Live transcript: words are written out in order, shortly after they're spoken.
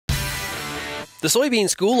The Soybean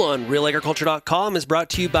School on RealAgriculture.com is brought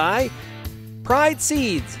to you by Pride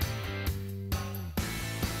Seeds,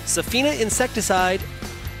 Safina Insecticide,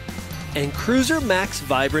 and Cruiser Max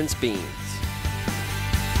Vibrance Beans.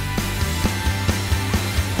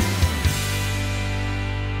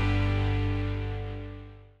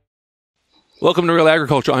 Welcome to Real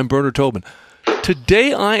Agriculture. I'm Bernard Tobin.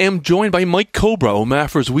 Today I am joined by Mike Cowbrough,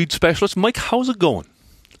 Mafra's weed specialist. Mike, how's it going?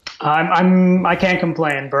 I can't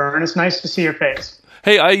complain, Bern. It's nice to see your face.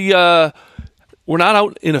 Hey, we're not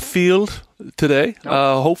out in a field today.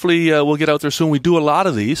 Nope. Hopefully we'll get out there soon. We do a lot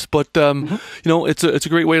of these, but you know, it's a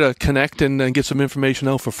great way to connect and get some information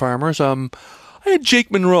out for farmers. I had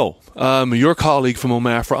Jake Monroe, your colleague from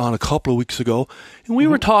Mafra, on a couple of weeks ago, and we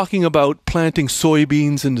were talking about planting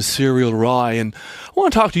soybeans into cereal rye. And I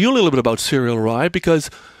want to talk to you a little bit about cereal rye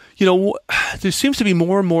because, you know, there seems to be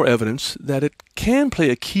more and more evidence that it can play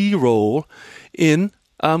a key role in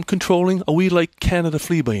controlling a weed like Canada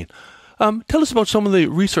Fleabane. Tell us about some of the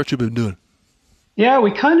research you've been doing. Yeah,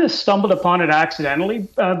 we kind of stumbled upon it accidentally,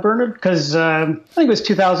 Bernard, because I think it was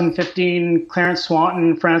 2015, Clarence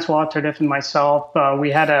Swanton, Francois Tardif, and myself,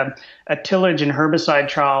 we had a tillage and herbicide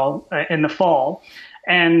trial in the fall.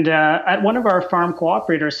 And at one of our farm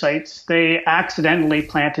cooperator sites, they accidentally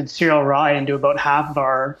planted cereal rye into about half of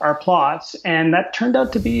our plots. And that turned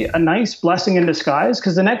out to be a nice blessing in disguise,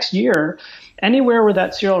 because the next year, anywhere where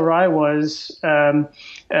that cereal rye was,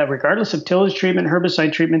 regardless of tillage treatment,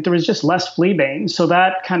 herbicide treatment, there was just less fleabane. So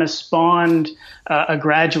that kind of spawned a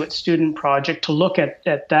graduate student project to look at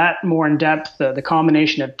that more in depth, the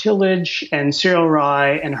combination of tillage and cereal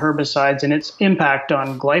rye and herbicides and its impact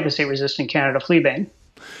on glyphosate-resistant Canada Fleabane.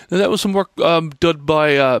 Now, that was some work done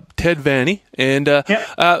by Ted Vanny, and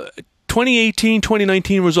 2018,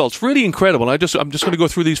 2019 results, really incredible. I'm just going to go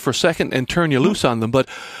through these for a second and turn you loose on them. But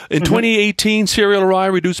in 2018, cereal rye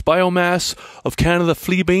reduced biomass of Canada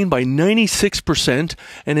Fleabane by 96%,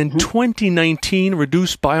 and in 2019,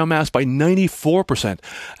 reduced biomass by 94%.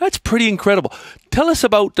 That's pretty incredible. Tell us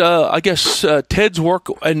about, Ted's work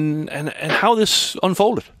and how this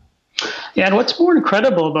unfolded. Yeah, and what's more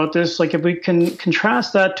incredible about this, like if we can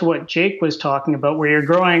contrast that to what Jake was talking about, where you're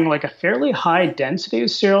growing like a fairly high density of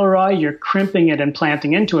cereal rye, you're crimping it and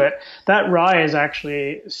planting into it, that rye is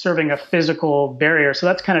actually serving a physical barrier. So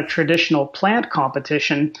that's kind of traditional plant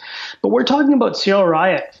competition. But we're talking about cereal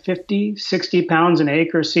rye at 50, 60 pounds an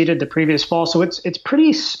acre seeded the previous fall. So it's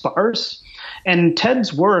pretty sparse. And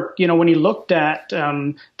Ted's work, you know, when he looked at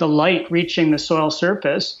the light reaching the soil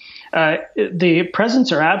surface, the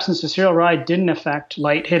presence or absence of cereal rye didn't affect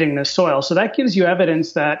light hitting the soil. So that gives you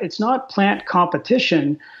evidence that it's not plant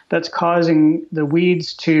competition that's causing the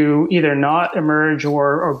weeds to either not emerge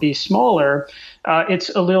or be smaller. It's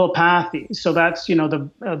allelopathy. So that's, you know,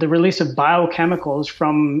 the release of biochemicals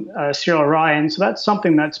from cereal rye. And so that's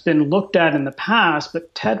something that's been looked at in the past,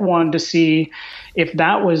 but Ted wanted to see if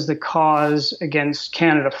that was the cause against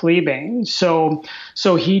Canada Fleabane.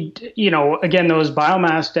 So he, you know, again, those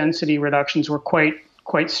biomass density reductions were quite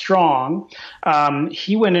strong.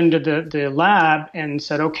 He went into the lab and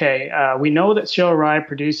said, okay, we know that cereal rye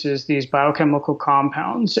produces these biochemical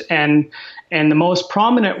compounds, and the most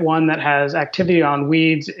prominent one that has activity on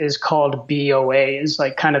weeds is called BOA, is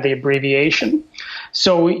like kind of the abbreviation.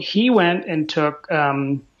 So he went and took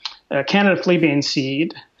Canada Fleabane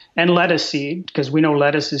seed and lettuce seed, because we know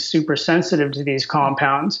lettuce is super sensitive to these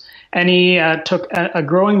compounds. And he took a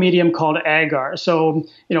growing medium called agar. So,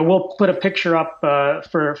 you know, we'll put a picture up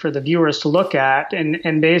for the viewers to look at.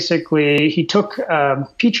 And basically, he took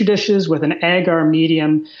petri dishes with an agar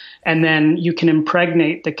medium, and then you can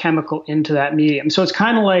impregnate the chemical into that medium. So it's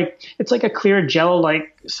kind of like, it's like a clear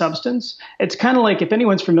jello-like substance. It's kind of like, if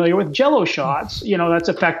anyone's familiar with jello shots, you know, that's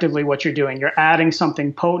effectively what you're doing. You're adding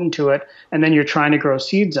something potent to it, and then you're trying to grow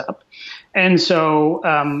seeds up. And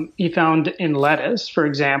so he found in lettuce, for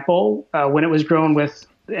example, when it was grown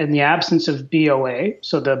in the absence of BOA,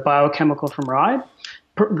 so the biochemical from rye,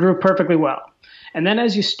 grew perfectly well. And then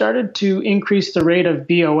as you started to increase the rate of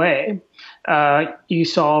BOA, you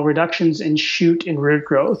saw reductions in shoot and root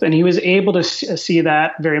growth. And he was able to see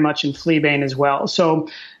that very much in Fleabane as well. So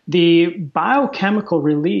the biochemical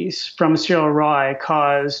release from cereal rye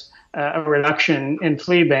caused a reduction in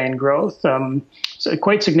Fleabane growth, so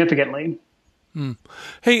quite significantly.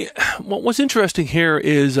 Hey, what's interesting here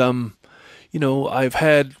is, you know, I've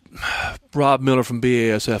had Rob Miller from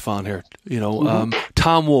BASF on here, you know,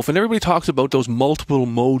 Tom Wolfe, and everybody talks about those multiple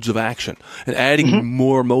modes of action and adding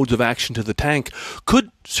more modes of action to the tank. Could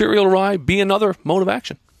cereal rye be another mode of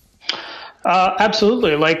action?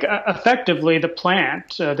 Absolutely. Like effectively, the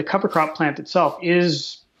plant, the cover crop plant itself,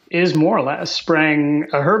 is is more or less spraying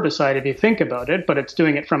a herbicide if you think about it, but it's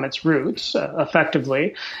doing it from its roots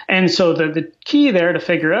effectively. And so the key there to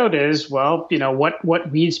figure out is, well,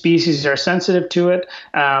 what weed species are sensitive to it?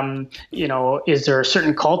 Is there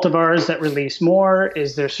certain cultivars that release more?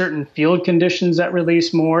 Is there certain field conditions that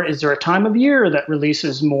release more? Is there a time of year that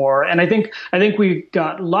releases more? And I think we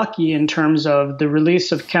got lucky in terms of the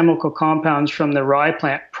release of chemical compounds from the rye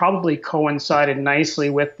plant probably coincided nicely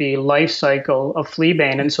with the life cycle of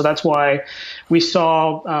fleabane. And so that's why we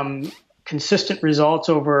saw consistent results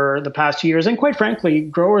over the past 2 years. And quite frankly,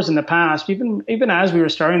 growers in the past, even as we were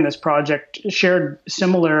starting this project, shared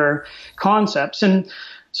similar concepts. And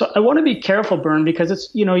so I want to be careful, Bern, because it's,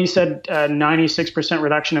 you said 96%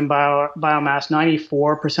 reduction in biomass,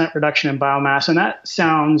 94% reduction in biomass, and that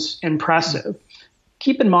sounds impressive.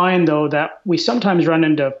 Keep in mind, though, that we sometimes run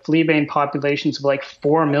into fleabane populations of like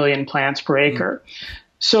 4 million plants per acre.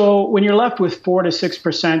 So when you're left with 4 to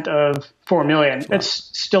 6% of 4 million, it's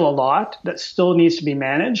still a lot. That still needs to be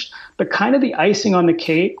managed. But kind of the icing on the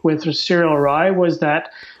cake with cereal rye was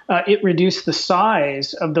that it reduced the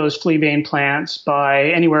size of those fleabane plants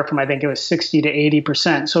by anywhere from, I think it was 60 to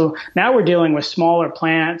 80%. So now we're dealing with smaller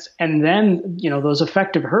plants, and then those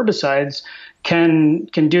effective herbicides can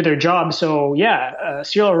do their job. So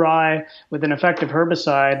cereal rye with an effective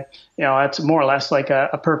herbicide, it's more or less like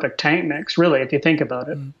a perfect tank mix, really, if you think about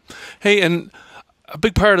it. Hey, and a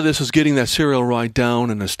big part of this is getting that cereal rye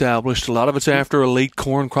down and established. A lot of it's after a late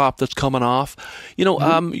corn crop that's coming off.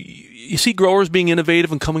 You see growers being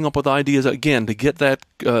innovative and coming up with ideas again to get that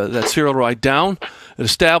cereal rye down and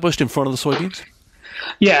established in front of the soybeans.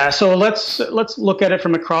 Yeah, so let's look at it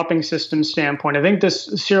from a cropping system standpoint. I think this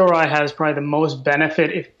cereal rye has probably the most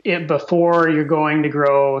benefit before you're going to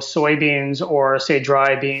grow soybeans or, say,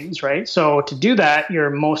 dry beans, right? So to do that, you're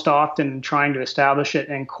most often trying to establish it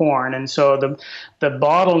in corn. And so the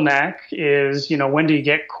bottleneck is, when do you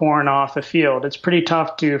get corn off the field? It's pretty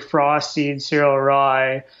tough to frost seed cereal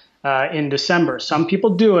rye in December. Some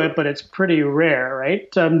people do it, but it's pretty rare, right?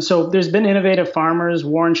 So there's been innovative farmers.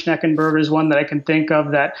 Warren Schneckenberger is one that I can think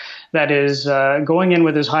of that is going in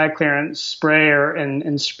with his high clearance sprayer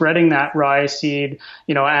and spreading that rye seed,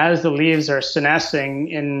 as the leaves are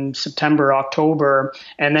senescing in September, October,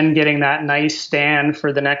 and then getting that nice stand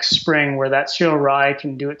for the next spring where that cereal rye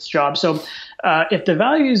can do its job. So if the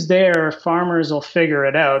value's there, farmers will figure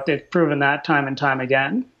it out. They've proven that time and time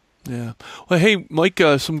again. Yeah. Well, hey, Mike,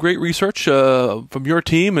 some great research from your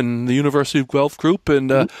team and the University of Guelph group,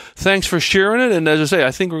 and thanks for sharing it. And as I say,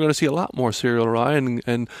 I think we're going to see a lot more cereal rye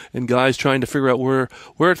and guys trying to figure out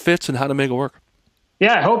where it fits and how to make it work.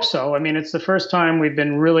 Yeah, I hope so. I mean, it's the first time we've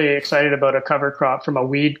been really excited about a cover crop from a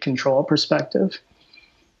weed control perspective.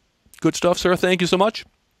 Good stuff, sir. Thank you so much.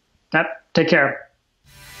 Yep. Take care.